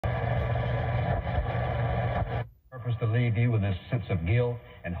purpose to leave you with this sense of guilt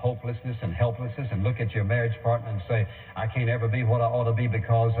and hopelessness and helplessness, and look at your marriage partner and say, I can't ever be what I ought to be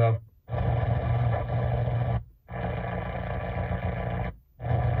because of...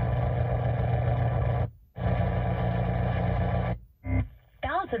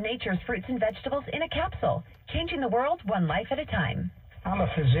 Balance of Nature's fruits and vegetables in a capsule, changing the world one life at a time. I'm a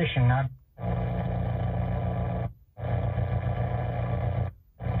physician.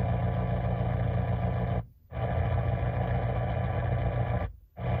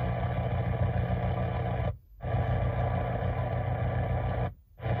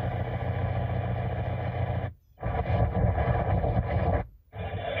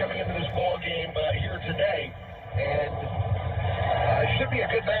 Should be a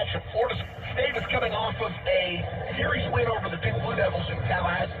good match. Florida State is coming off of a series win over the Big Blue Devils in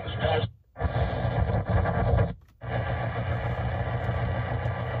Callahan this past.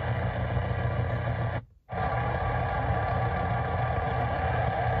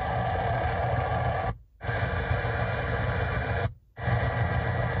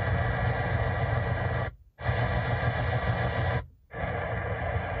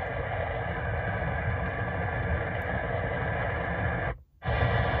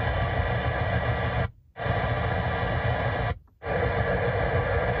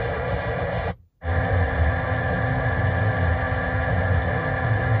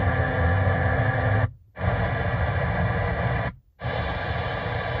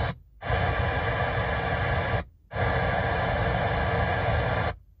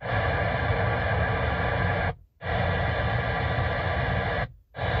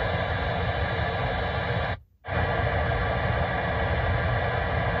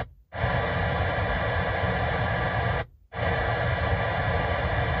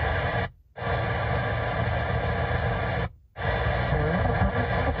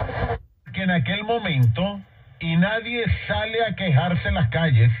 En aquel momento, y nadie sale a quejarse en las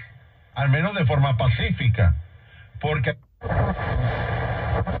calles, al menos de forma pacífica, porque...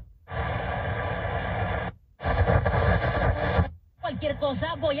 Cualquier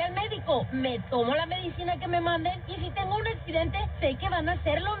cosa, voy al médico, me tomo la medicina que me manden, y si tengo un accidente, sé que van a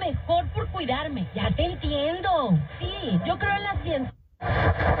hacer lo mejor por cuidarme. Ya te entiendo. Sí, yo creo en la ciencia.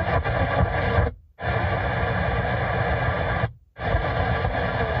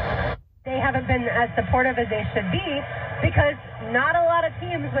 Haven't been as supportive as they should be, because not a lot of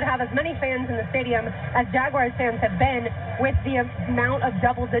teams would have as many fans in the stadium as Jaguars fans have been, with the amount of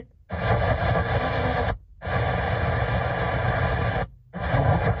double digits.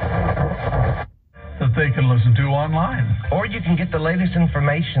 That they can listen to online. Or you can get the latest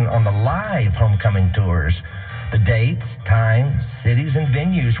information on the live homecoming tours, the dates, times, cities, and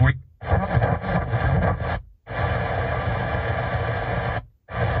venues where...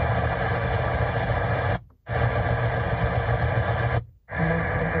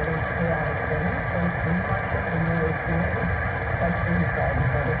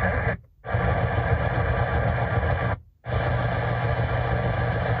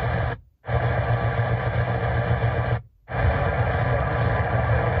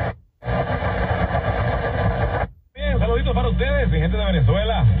 Para ustedes, mi gente de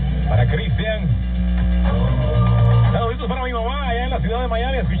Venezuela, para Cristian. Saluditos para mi mamá allá en la ciudad de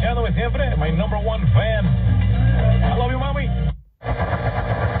Miami, escuchándome siempre. My number one fan. I love you, mami.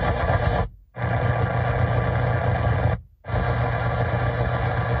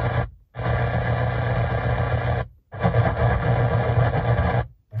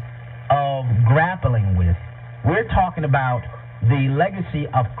 Grappling with. We're talking about the legacy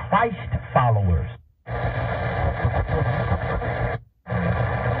of Christ followers.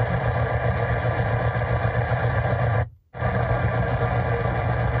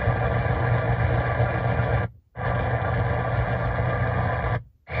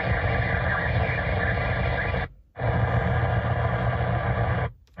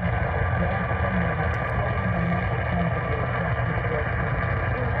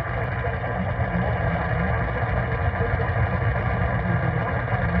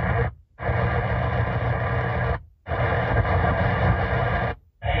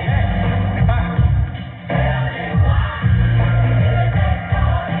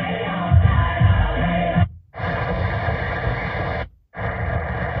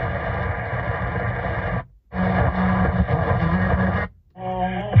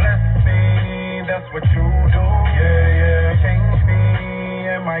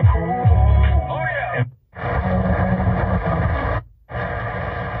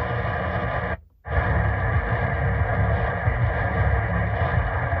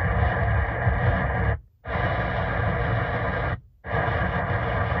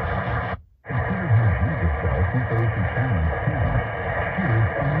 Association Chairman Stevens. Here's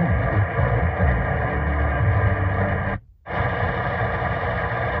A Moment with Charles Banks.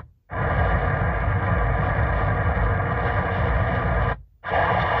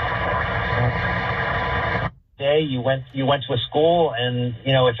 You went to a school, and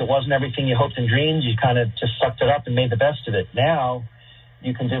if it wasn't everything you hoped and dreamed, you kind of just sucked it up and made the best of it. Now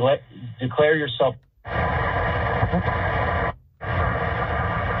you can declare yourself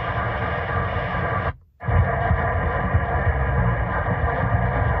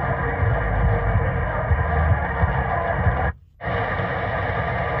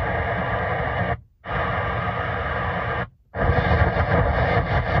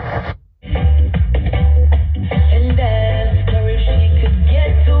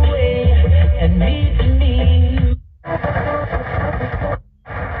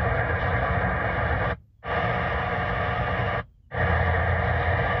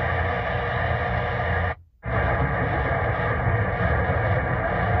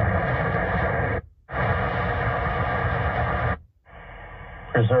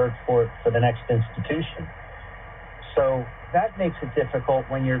preserved for the next institution. So that makes it difficult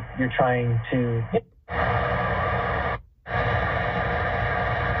when you're trying to